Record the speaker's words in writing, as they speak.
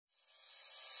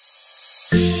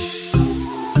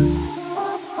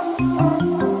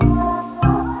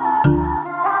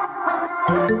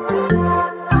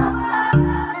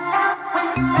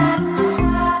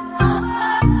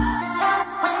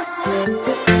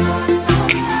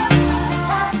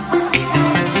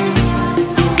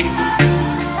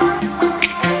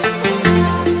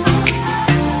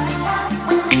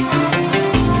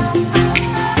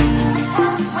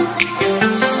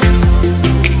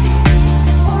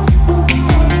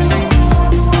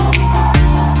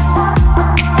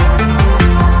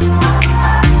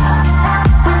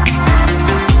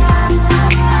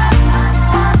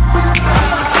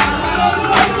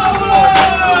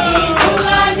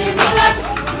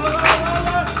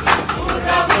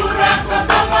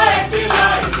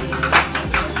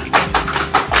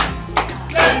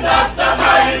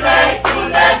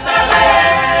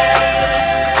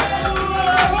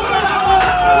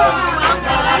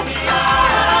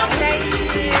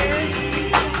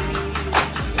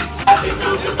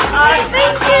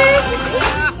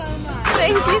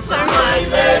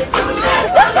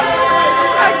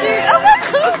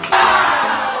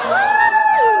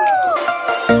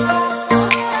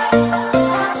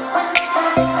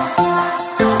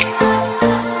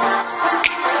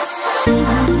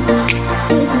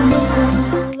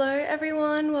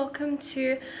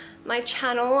To my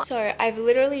channel. So I've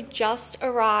literally just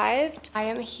arrived. I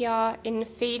am here in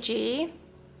Fiji.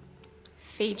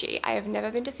 I have never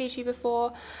been to Fiji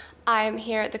before. I am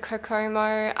here at the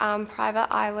Kokomo private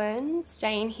island,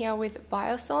 staying here with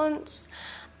Biossance,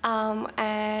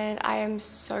 and I am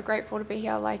so grateful to be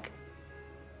here. Like,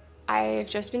 I've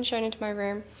just been shown into my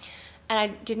room and I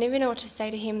didn't even know what to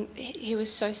say to him. He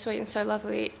was so sweet and so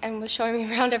lovely and was showing me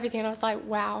around everything, and I was like,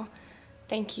 wow,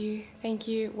 thank you,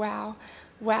 wow,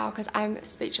 because I'm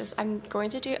speechless. I'm going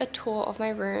to do a tour of my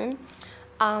room,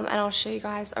 and I'll show you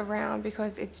guys around,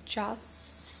 because it's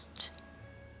just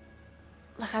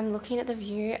like, I'm looking at the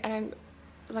view and I'm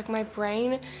like, my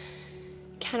brain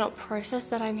cannot process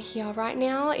that I'm here right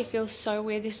now. It feels so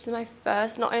weird. This is my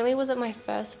first, not only was it my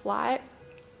first flight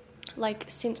like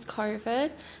since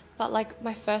COVID, but like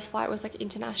my first flight was like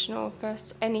international,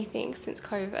 first anything since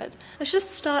COVID. Let's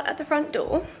just start at the front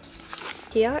door.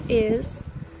 Here is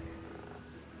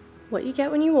what you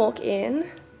get when you walk in.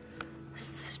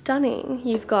 Stunning.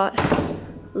 You've got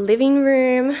living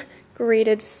room,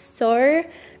 greeted so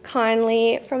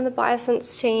kindly from the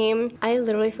Biossance team. I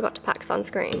literally forgot to pack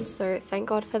sunscreen, so thank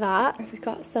God for that. We've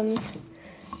got some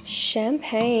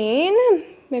champagne.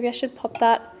 Maybe I should pop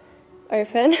that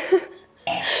open.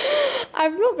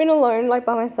 I've not been alone like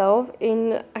by myself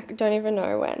in, I don't even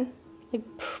know when. Like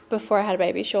before I had a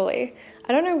baby, surely.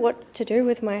 I don't know what to do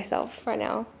with myself right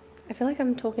now. I feel like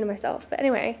I'm talking to myself. But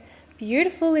anyway,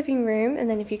 beautiful living room. And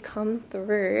then if you come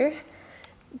through,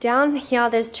 down here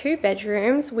there's 2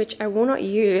 bedrooms, which I will not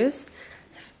use.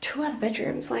 2 other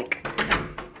bedrooms, like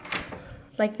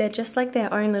they're just like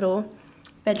their own little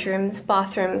bedrooms,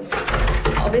 bathrooms.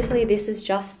 Obviously this is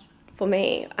just for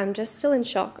me. I'm just still in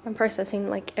shock. I'm processing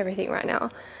like everything right now.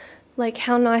 Like,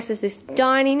 how nice is this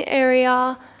dining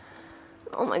area?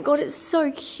 Oh my God, it's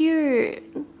so cute.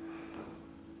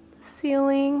 The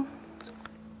ceiling.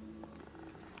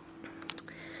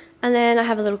 And then I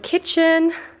have a little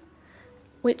kitchen,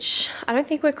 which I don't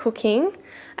think we're cooking.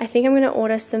 I think I'm gonna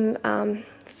order some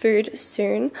food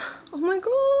soon. Oh my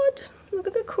God, look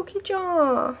at the cookie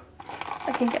jar.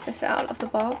 I can get this out of the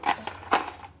box.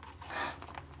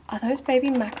 Are those baby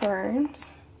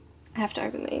macarons? I have to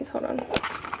open these, hold on.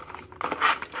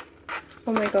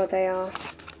 Oh my God, they are.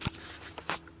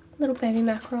 Little baby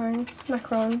macarons.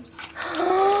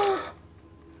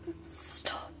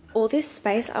 Stop. All this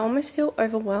space, I almost feel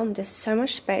overwhelmed. There's so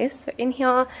much space. So in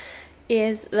here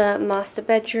is the master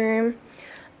bedroom.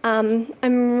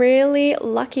 I'm really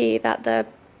lucky that the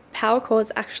power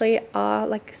cords actually are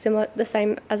like similar, the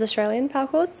same as Australian power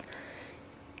cords.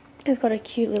 We've got a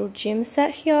cute little gym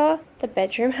set here. The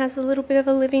bedroom has a little bit of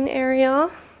a living area.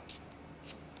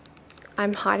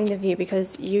 I'm hiding the view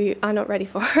because you are not ready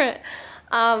for it.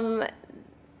 I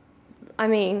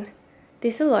mean,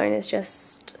 this alone is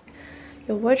just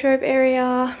your wardrobe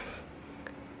area.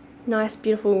 Nice,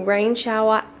 beautiful rain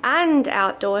shower and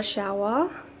outdoor shower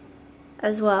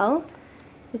as well,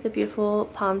 with the beautiful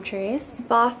palm trees.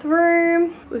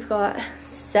 Bathroom, we've got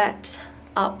set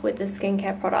up with the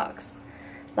skincare products.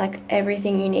 Like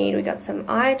everything you need. We got some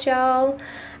eye gel.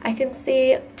 I can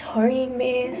see toning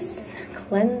mist,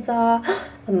 cleanser,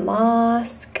 a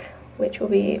mask, which will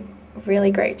be really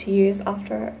great to use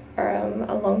after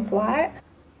a long flight.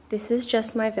 This is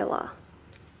just my villa.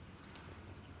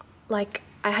 Like,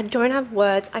 I don't have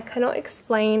words. I cannot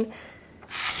explain.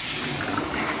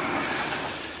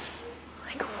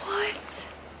 Like, what?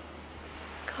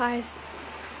 Guys,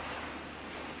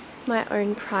 my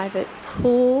own private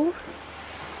pool.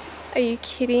 Are you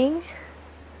kidding?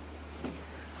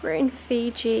 We're in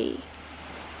Fiji.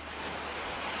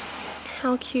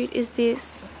 How cute is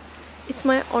this? It's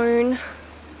my own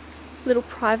little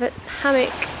private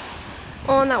hammock.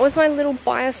 Oh, and that was my little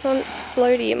Biossance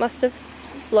floaty. It must have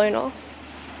blown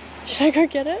off. Should I go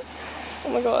get it? Oh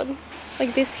my god.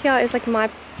 Like, this here is like my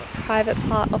private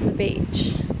part of the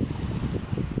beach.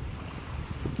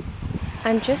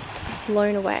 I'm just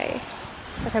blown away.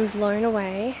 Like, I'm blown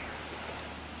away.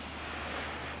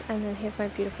 And then here's my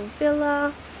beautiful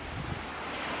villa.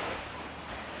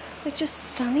 Like, just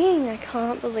stunning. I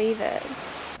can't believe it.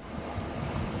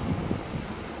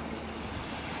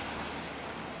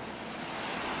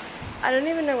 I don't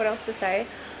even know what else to say.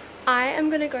 I am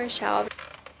gonna go shower.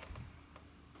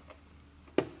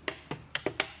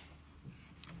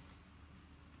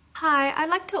 Hi, I'd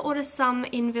like to order some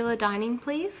in villa dining,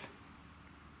 please.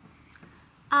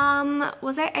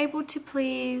 Was I able to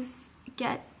please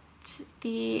get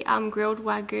the grilled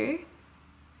wagyu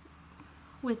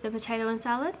with the potato and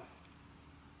salad?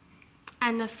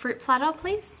 And a fruit platter,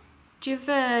 please. Do you have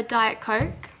a Diet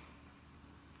Coke?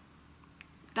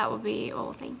 That would be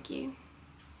all, thank you.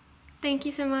 Thank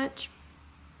you so much.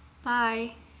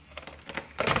 Bye.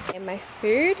 And my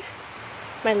food,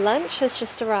 my lunch has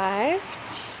just arrived.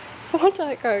 4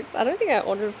 Diet Cokes. I don't think I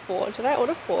ordered 4. Did I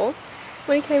order 4?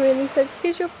 When he came in, he said,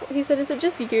 "Here's your." He said, "Is it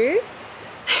just you?"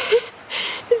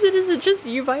 He said, "Is it just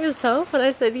you by yourself?" And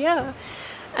I said, "Yeah."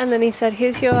 And then he said,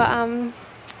 "Here's your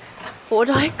 4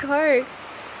 Diet Cokes."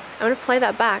 I'm gonna play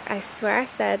that back. I swear I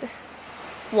said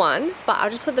 1, but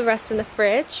I'll just put the rest in the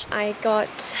fridge. I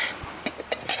got,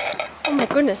 oh my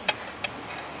goodness,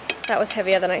 that was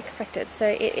heavier than I expected. So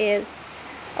it is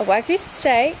a Wagyu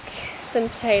steak, some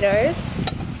potatoes.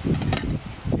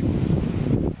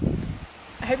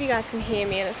 I hope you guys can hear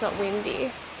me and it's not windy.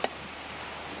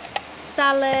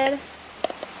 Salad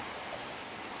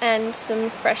and some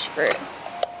fresh fruit.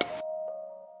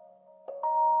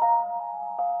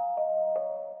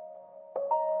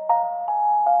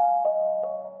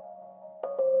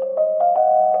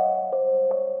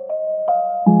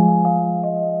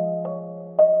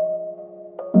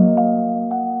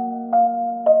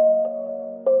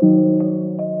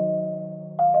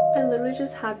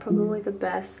 Just had probably the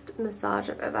best massage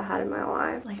I've ever had in my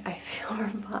life. Like, I feel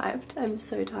revived. I'm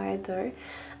so tired though.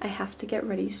 I have to get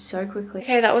ready so quickly.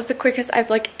 Okay, that was the quickest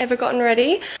I've like ever gotten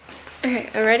ready. Okay,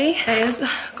 I'm ready. It is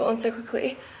gone so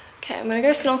quickly. Okay, I'm gonna go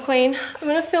snorkeling. I'm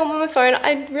gonna film on my phone.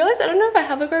 I realized I don't know if I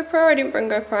have a GoPro or I didn't bring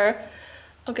GoPro.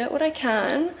 I'll get what I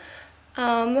can.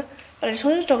 But I just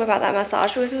wanted to talk about that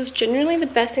massage because it was genuinely the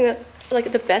best thing that's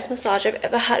like the best massage I've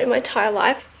ever had in my entire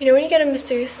life. You know when you get a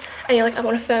masseuse and you're like, I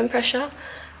want a firm pressure,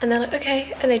 and they're like,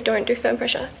 okay, and they don't do firm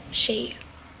pressure. Chef's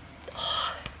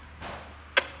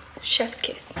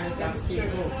kiss.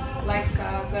 Like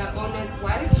the owner's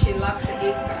wife, she loves the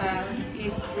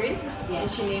East Reef,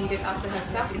 and she named it after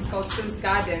herself. It's called Sue's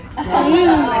Garden.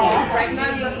 Like, right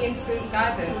now you're in Sue's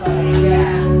Garden.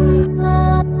 Yeah.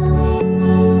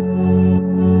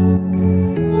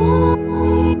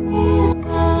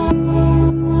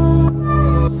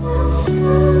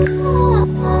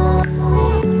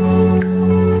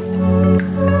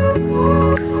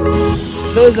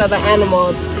 Those are the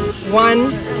animals.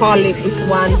 One polyp is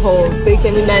one hole. So you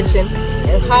can imagine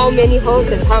how many holes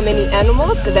is how many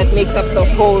animals, so that makes up the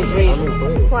whole reef.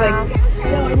 It's like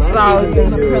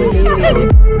thousands,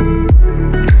 millions.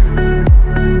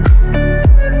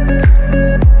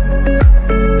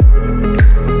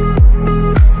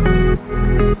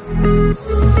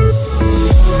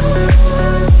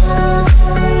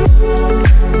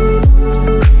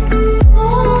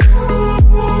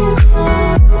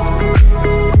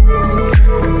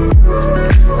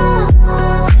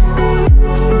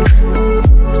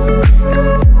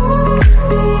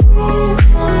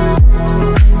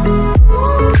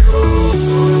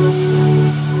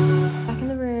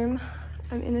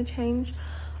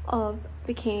 Of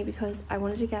bikini because I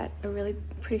wanted to get a really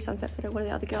pretty sunset photo. One of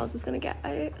the other girls was going to get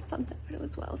a sunset photo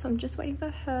as well, so I'm just waiting for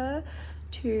her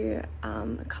to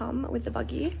come with the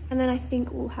buggy, and then I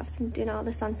think we'll have some dinner.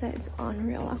 The sunset is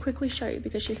unreal. I'll quickly show you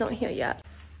because she's not here yet.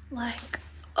 Like,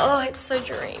 oh, it's so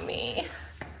dreamy.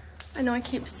 I know I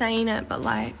keep saying it, but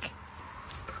like,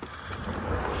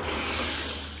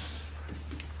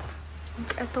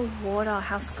 look at the water,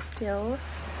 how still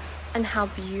and how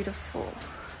beautiful.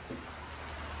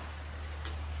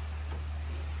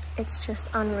 It's just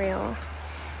unreal.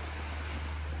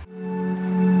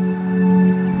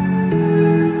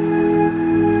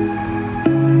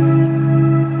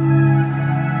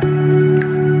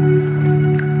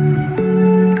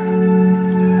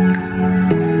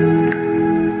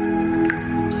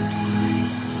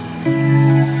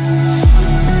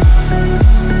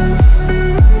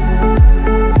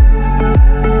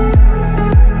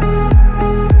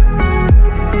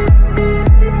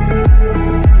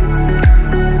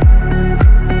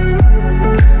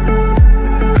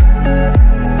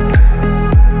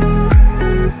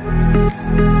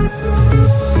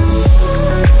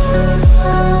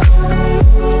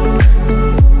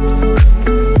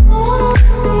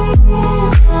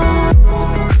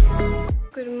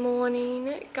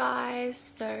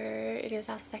 Guys, so it is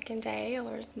our second day,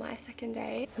 or it's my second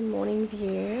day. The morning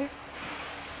view,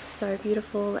 so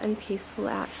beautiful and peaceful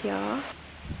out here.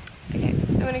 Okay,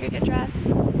 I'm gonna go get dressed,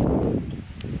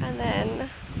 and then,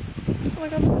 oh my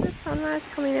god, look at the sunrise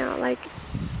coming out, like,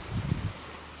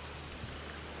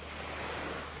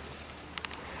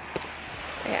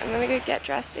 okay, I'm gonna go get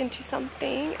dressed into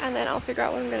something, and then I'll figure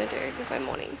out what I'm gonna do with my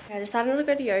morning. Okay, I decided to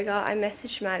go to yoga. I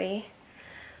messaged Maddie.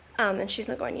 And she's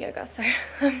not going to yoga, so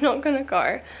I'm not gonna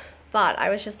go. But I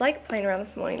was just like playing around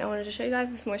this morning. I wanted to show you guys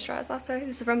this moisturizer. So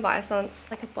this is from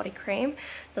Biossance, like a body cream.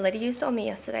 The lady used it on me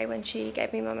yesterday when she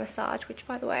gave me my massage, which,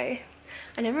 by the way,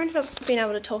 I never ended up being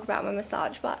able to talk about my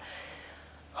massage, but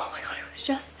oh my god, it was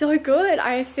just so good.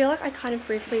 I feel like I kind of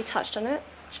briefly touched on it.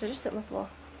 Should I just sit on the floor?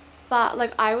 But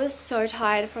like, I was so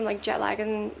tired from like jet lag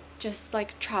and just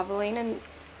like traveling, and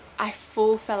I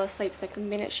fell asleep. Like the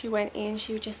minute she went in,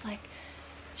 she was just like,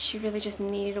 she really just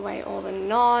kneaded away all the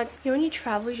knots. You know, when you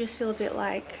travel, you just feel a bit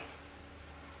like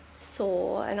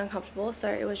sore and uncomfortable. So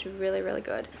it was really, really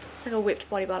good. It's like a whipped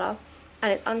body butter,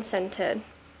 and it's unscented.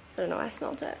 I don't know, I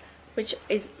smelled it, which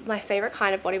is my favorite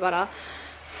kind of body butter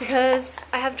because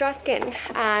I have dry skin,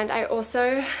 and I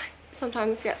also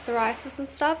sometimes get psoriasis and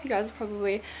stuff. You guys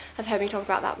probably have heard me talk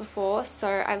about that before. So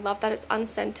I love that it's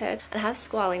unscented and has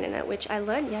squalene in it, which I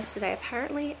learned yesterday.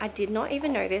 Apparently, I did not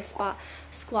even know this, but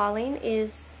squalene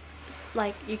is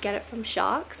like, you get it from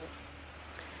sharks,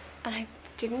 and I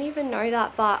didn't even know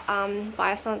that. But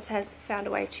Biossance has found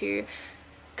a way to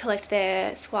collect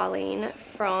their squalene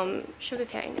from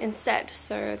sugarcane instead,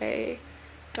 so they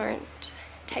don't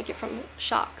take it from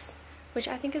sharks, which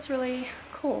I think is really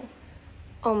cool.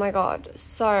 Oh my god,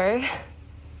 so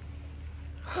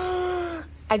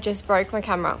I just broke my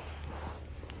camera.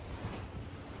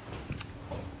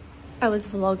 I was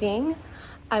vlogging,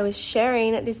 I was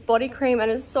sharing this body cream,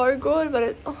 and it's so good,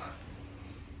 but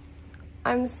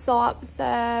I'm so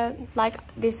upset. Like,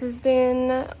 this has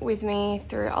been with me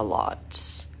through a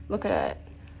lot. Look at it.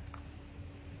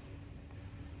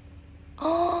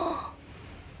 Oh,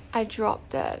 I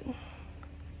dropped it.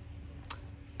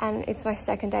 And it's my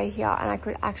second day here, and I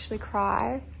could actually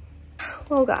cry.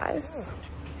 Well guys,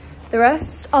 the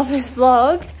rest of this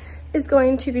vlog is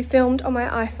going to be filmed on my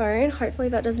iPhone. Hopefully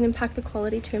that doesn't impact the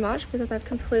quality too much, because I've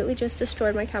completely just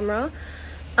destroyed my camera.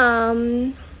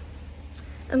 I'm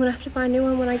gonna have to buy a new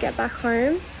one when I get back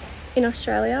home in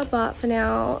Australia, but for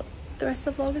now, the rest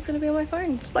of the vlog is gonna be on my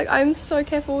phone. Like, I'm so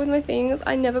careful with my things.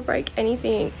 I never break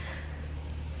anything.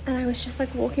 And I was just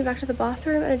like walking back to the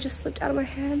bathroom, and it just slipped out of my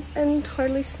hands and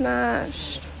totally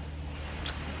smashed.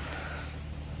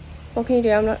 What can you do?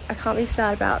 I can't be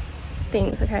sad about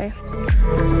things, okay?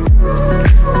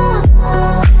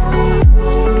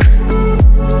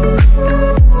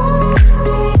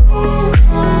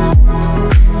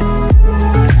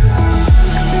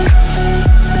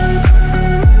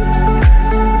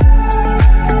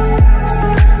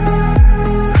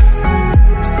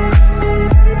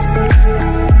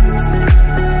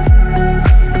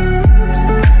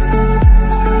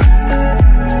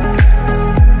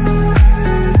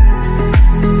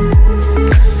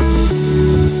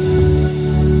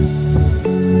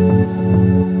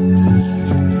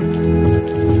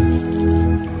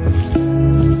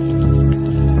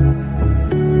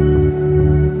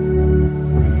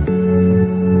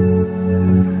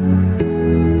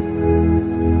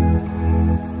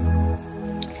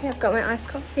 Got my iced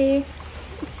coffee.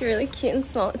 It's really cute and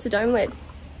small. It's a dome lid,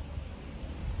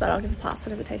 but I'll give it a pass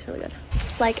because it tastes really good.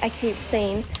 Like, I keep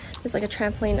seeing there's like a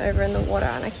trampoline over in the water,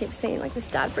 and I keep seeing like this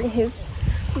dad bring his.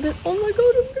 Oh my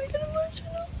god, I'm gonna get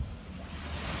emotional.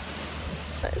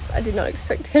 Guys, I did not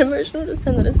expect to get emotional just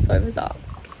then. That is so bizarre.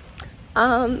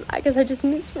 I guess I just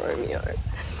miss Romeo.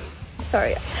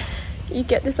 Sorry. You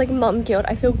get this like mum guilt.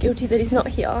 I feel guilty that he's not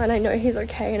here, and I know he's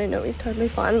okay, and I know he's totally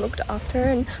fine and looked after,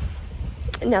 and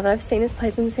now that I've seen this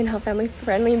place and seen how family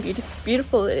friendly and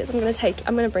beautiful it is, I'm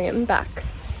gonna bring him back,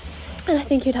 and I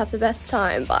think he'd have the best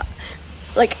time. But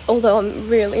like, although I'm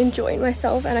really enjoying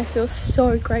myself and I feel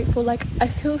so grateful, like I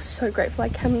feel so grateful, I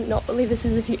cannot believe this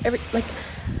is the view. Like,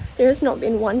 there has not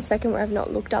been 1 second where I've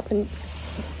not looked up and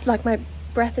like my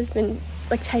breath has been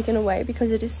like taken away, because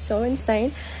it is so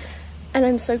insane. And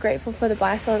I'm so grateful for the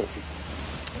Biossance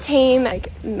team,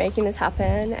 like, making this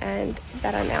happen, and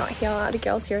that I'm out here. The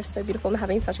girls here are so beautiful. I'm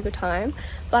having such a good time,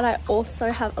 but I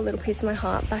also have a little piece of my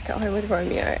heart back at home with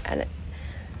Romeo, and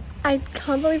I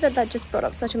can't believe that just brought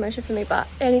up such emotion for me. But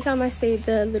anytime I see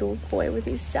the little boy with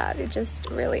his dad, it just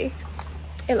really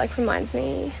it like reminds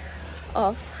me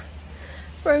of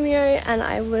Romeo, and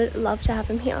I would love to have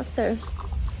him here. So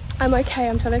I'm okay,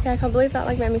 I'm totally okay. I can't believe that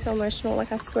like made me so emotional.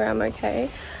 Like I swear I'm okay.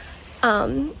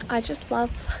 I just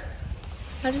love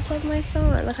my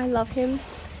son. Like I love him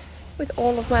with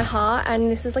all of my heart,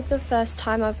 and this is like the first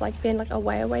time I've like been like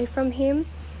away from him.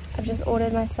 I've just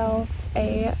ordered myself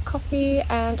a coffee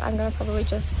and I'm gonna probably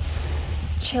just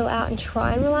chill out and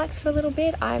try and relax for a little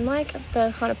bit. I'm like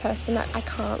the kind of person that I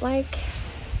can't like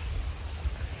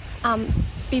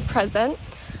be present.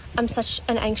 I'm such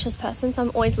an anxious person, so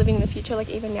I'm always living in the future, like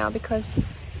even now, because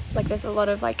like there's a lot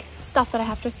of like stuff that I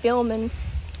have to film and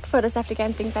photos I have to get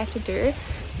and things I have to do.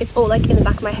 It's all like in the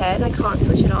back of my head and I can't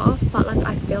switch it off, but like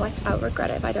I feel like I would regret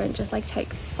it if I don't just like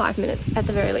take 5 minutes at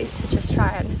the very least to just try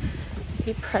and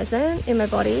be present in my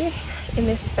body in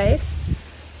this space.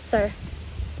 So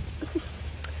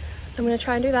I'm gonna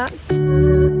try and do that.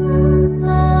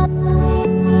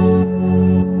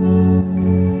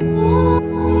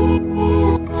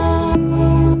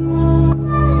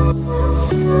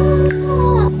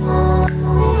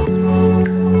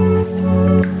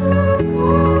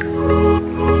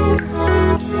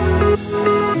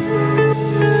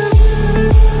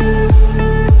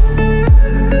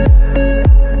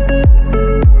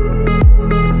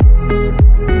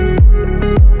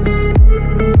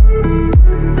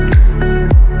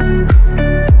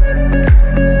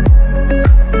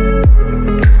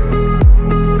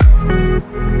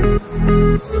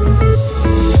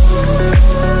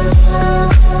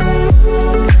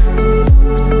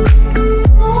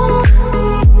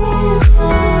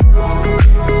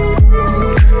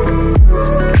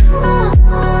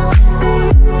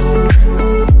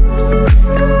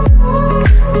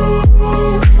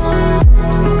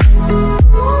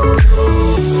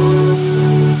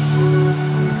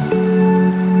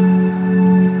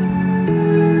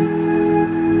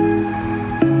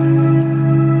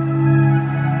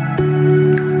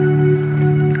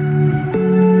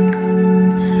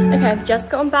 Just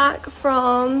gotten back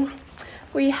from,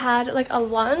 we had like a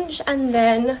lunch, and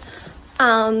then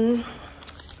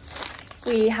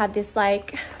we had this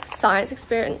like science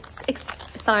experience,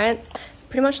 science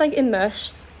pretty much like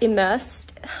immersed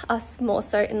us more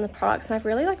so in the products, and I've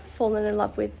really like fallen in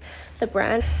love with the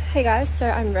brand. Hey guys, so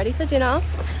I'm ready for dinner.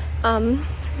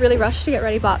 Really rushed to get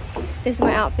ready, but this is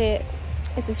my outfit.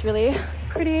 It's this really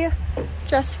pretty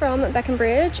dress from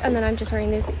Beckenbridge, and then I'm just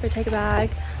wearing this Bottega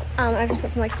bag. I've just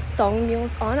got some like thong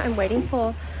mules on. I'm waiting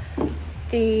for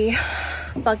the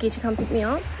buggy to come pick me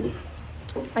up.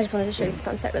 I just wanted to show you the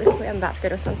sunset really quickly. I'm about to go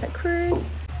to a sunset cruise.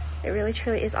 It really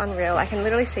truly is unreal. I can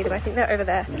literally see them. I think they're over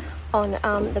there on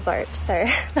the boat, so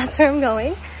that's where I'm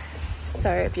going.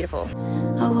 So beautiful.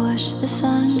 I watched the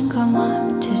sun come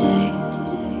up today.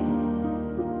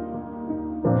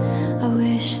 I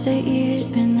wish that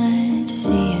you'd been there to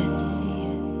see it,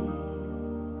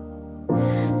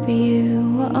 but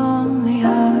you were only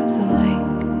half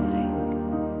awake,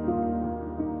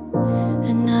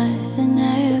 and nothing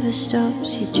ever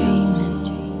stops you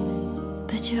dreaming,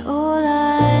 but you're all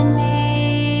I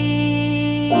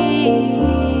need,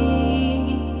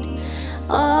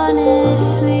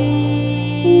 honestly.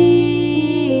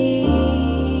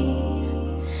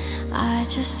 I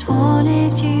just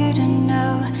wanted you to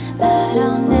know that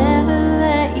I'll never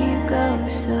let you go,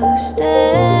 so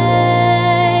stay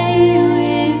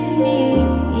with me.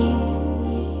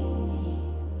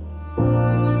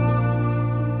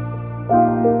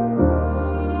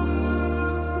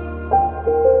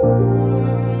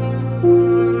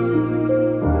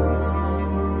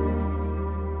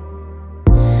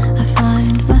 I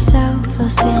find myself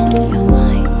lost in your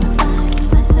mind.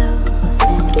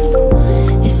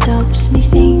 It stops me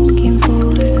thinking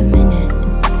for a minute.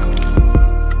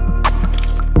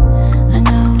 I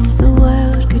know the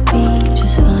world could be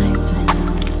just fine,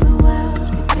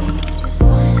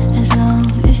 as long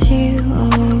as you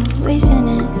are always in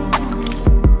it.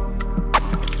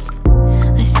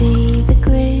 I see the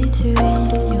glitter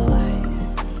in your eyes.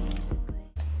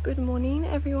 Good morning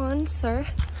everyone. So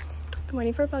I'm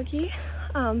waiting for a buggy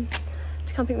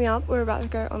to come pick me up. We're about to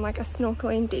go on like a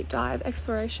snorkeling deep dive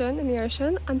exploration in the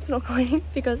ocean. I'm snorkeling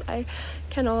because I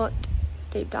cannot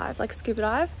deep dive, like scuba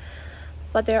dive,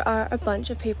 but there are a bunch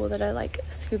of people that are like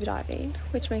scuba diving,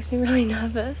 which makes me really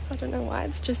nervous. I don't know why.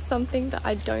 It's just something that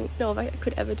I don't know if I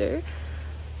could ever do,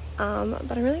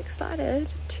 but I'm really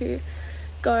excited to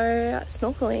go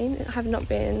snorkeling. I have not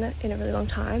been in a really long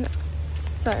time.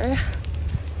 So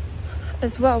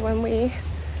as well, when we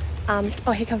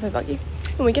oh, here comes my buggy.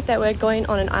 When we get there, we're going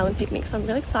on an island picnic, so I'm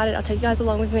really excited. I'll take you guys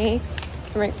along with me.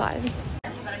 I'm really excited.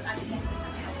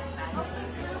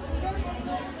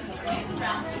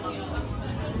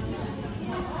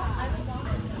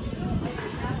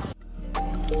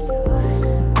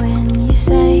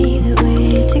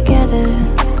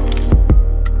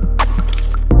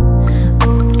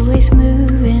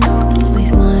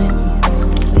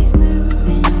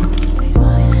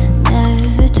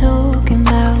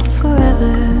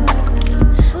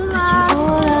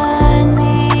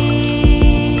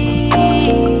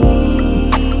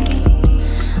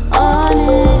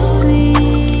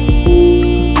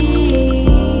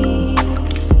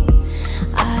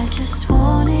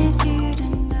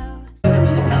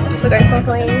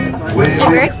 snorkeling.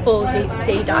 I'm very full deep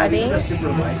sea diving. So it's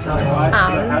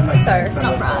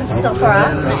not for us. It's not for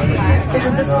us. This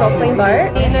is a snorkeling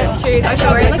boat. Into the ocean.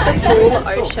 We're in like the full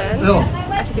ocean.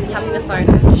 I have to keep tapping the phone. I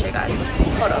have to show you guys.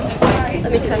 Hold on.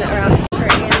 Let me turn it around. We're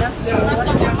in the full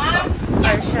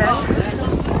ocean.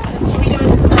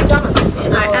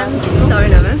 I am so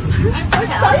nervous.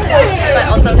 But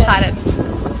also excited.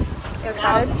 You're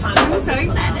excited? I'm so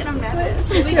excited. I'm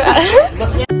nervous.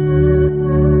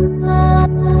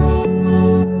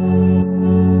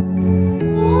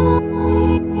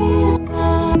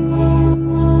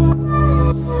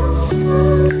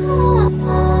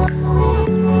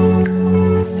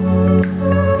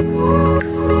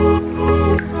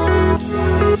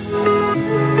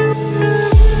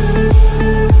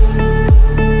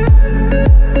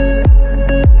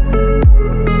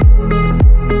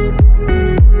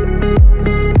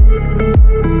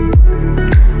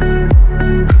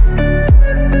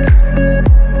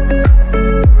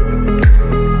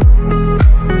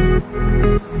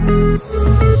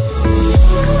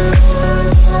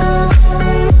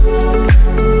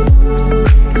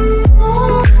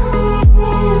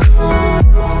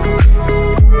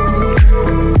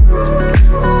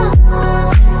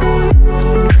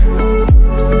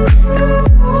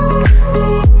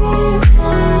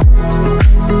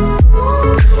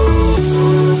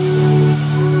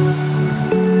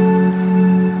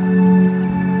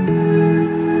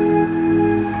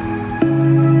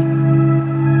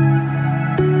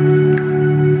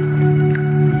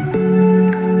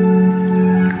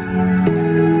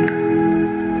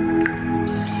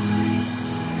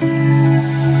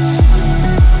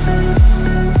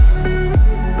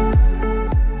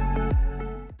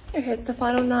 Okay, it's the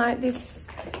final night. This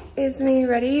is me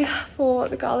ready for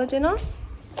the gala dinner.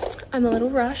 I'm a little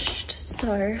rushed,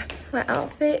 so my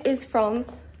outfit is from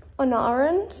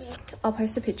Onarans. I'll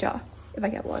post a picture if I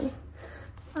get one.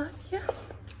 Yeah.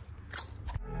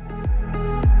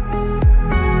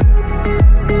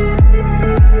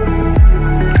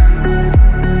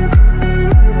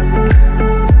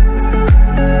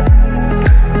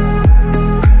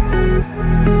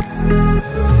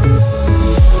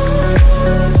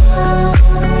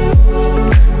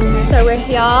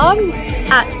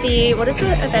 At the, what is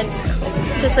the event?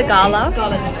 Just the gala.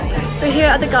 We're here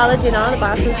at the gala dinner, the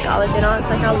Biossance gala dinner. It's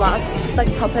like our last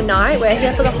like proper night. We're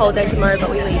here for the whole day tomorrow, but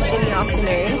we leave in the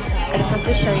afternoon. I just have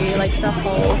to show you like the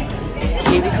whole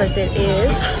view because it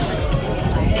is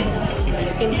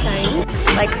insane.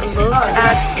 Like look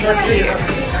at the view.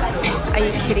 Are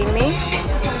you kidding me?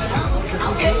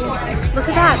 Look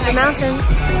at that, the mountains.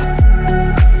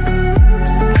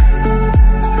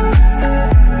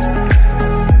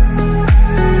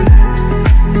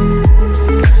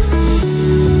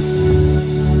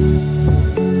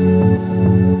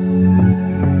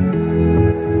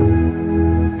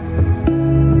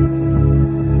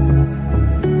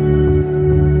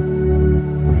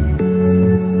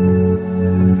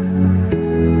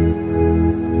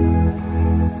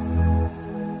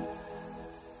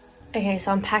 Okay,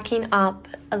 so I'm packing up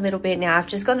a little bit now. I've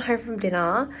just gotten home from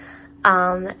dinner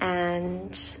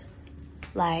and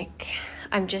like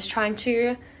I'm just trying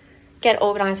to get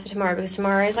organized for tomorrow because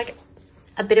tomorrow is like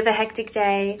a bit of a hectic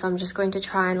day. So I'm just going to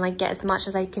try and like get as much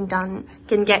as I can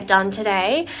get done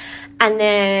today, and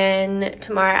then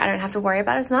tomorrow I don't have to worry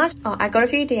about as much. Oh, I got a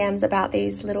few DMs about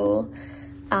these little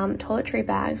toiletry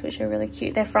bags, which are really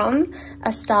cute. They're from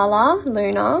Astala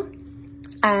Luna,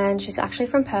 and she's actually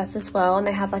from Perth as well, and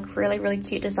they have like really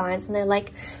cute designs, and they're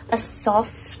like a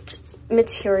soft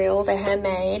material, they're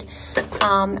handmade,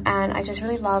 and I just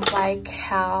really love like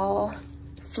how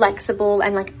flexible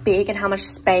and like big and how much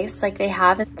space like they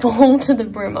have. It's full to the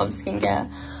brim of skincare.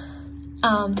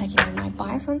 Taking in my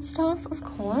Biossance stuff, of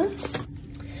course.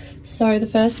 So the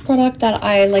first product that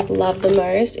I like love the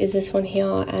most is this one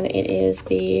here, and it is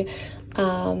the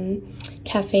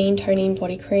caffeine toning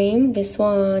body cream. This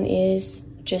one is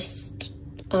just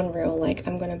unreal. Like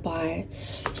I'm gonna buy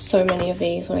so many of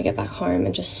these when I get back home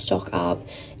and just stock up.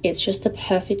 It's just the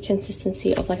perfect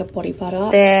consistency of like a body butter.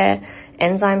 Their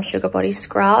enzyme sugar body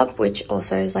scrub, which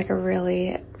also is like a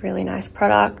really nice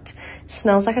product. It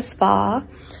smells like a spa,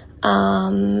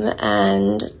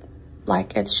 and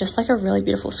like it's just like a really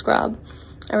beautiful scrub.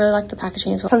 I really like the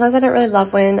packaging as well. Sometimes I don't really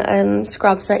love when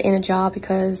scrubs are in a jar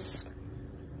because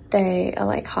they are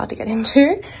like hard to get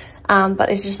into. But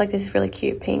it's just like this really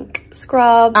cute pink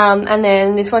scrub. And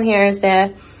then this one here is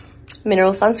their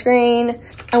mineral sunscreen.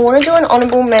 I want to do an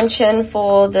honorable mention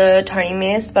for the toning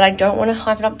mist, but I don't want to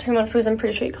hype it up too much because I'm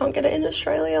pretty sure you can't get it in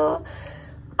Australia.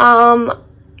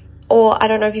 Or I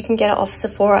don't know if you can get it off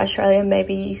Sephora Australia.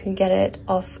 Maybe you can get it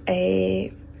off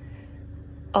a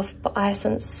of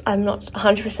Biossance. I'm not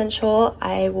 100% sure.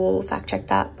 I will fact check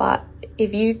that, but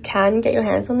if you can get your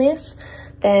hands on this,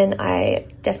 then I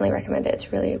definitely recommend it.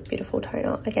 It's really a beautiful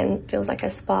toner. Again, feels like a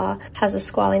spa, has a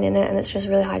squalene in it, and it's just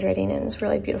really hydrating and it's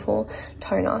really beautiful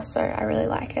toner, so I really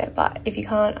like it. But if you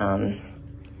can't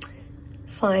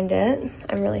find it,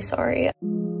 I'm really sorry.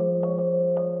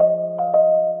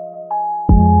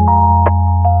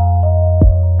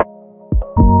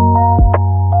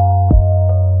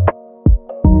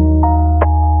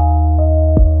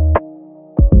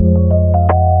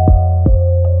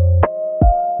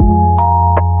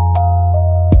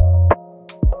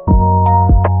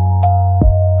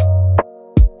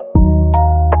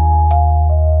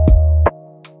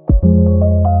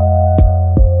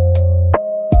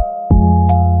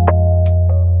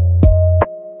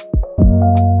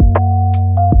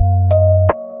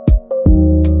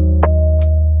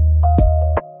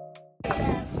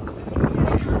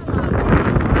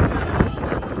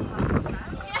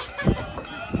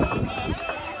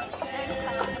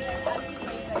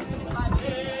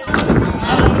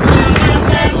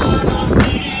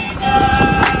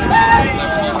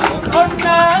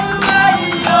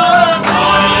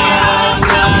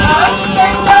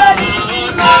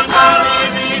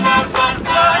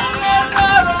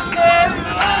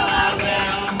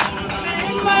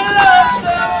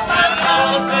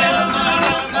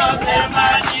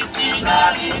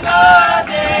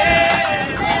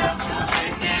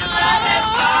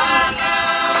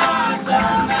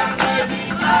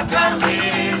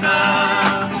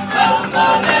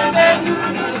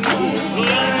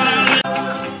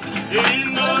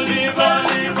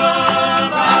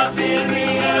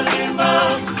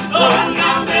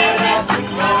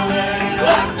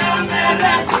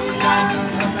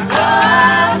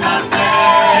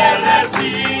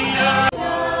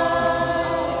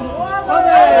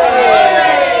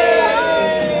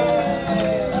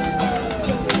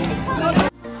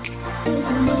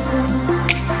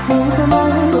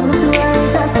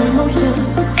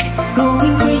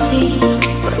 Going crazy,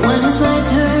 but when it's my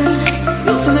turn,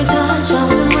 you'll feel my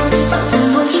touch.